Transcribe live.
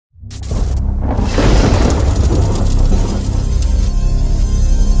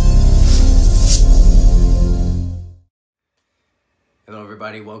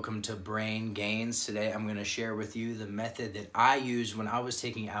everybody, welcome to Brain Gains. Today I'm going to share with you the method that I used when I was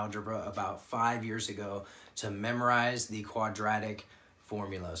taking algebra about 5 years ago to memorize the quadratic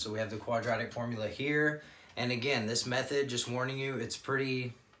formula. So we have the quadratic formula here, and again, this method, just warning you, it's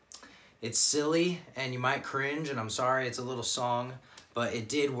silly and you might cringe, and I'm sorry, it's a little song, but it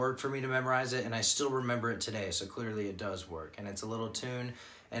did work for me to memorize it, and I still remember it today, so clearly it does work. And it's a little tune,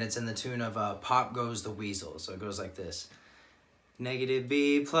 and it's in the tune of Pop Goes the Weasel. So it goes like this. Negative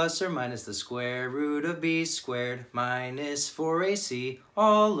b plus or minus the square root of b squared minus 4ac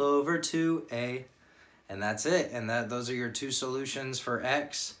all over 2a. And that's it. And those are your two solutions for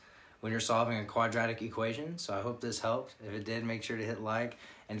x when you're solving a quadratic equation. So I hope this helped. If it did, make sure to hit like.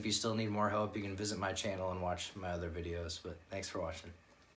 And if you still need more help, you can visit my channel and watch my other videos. But thanks for watching.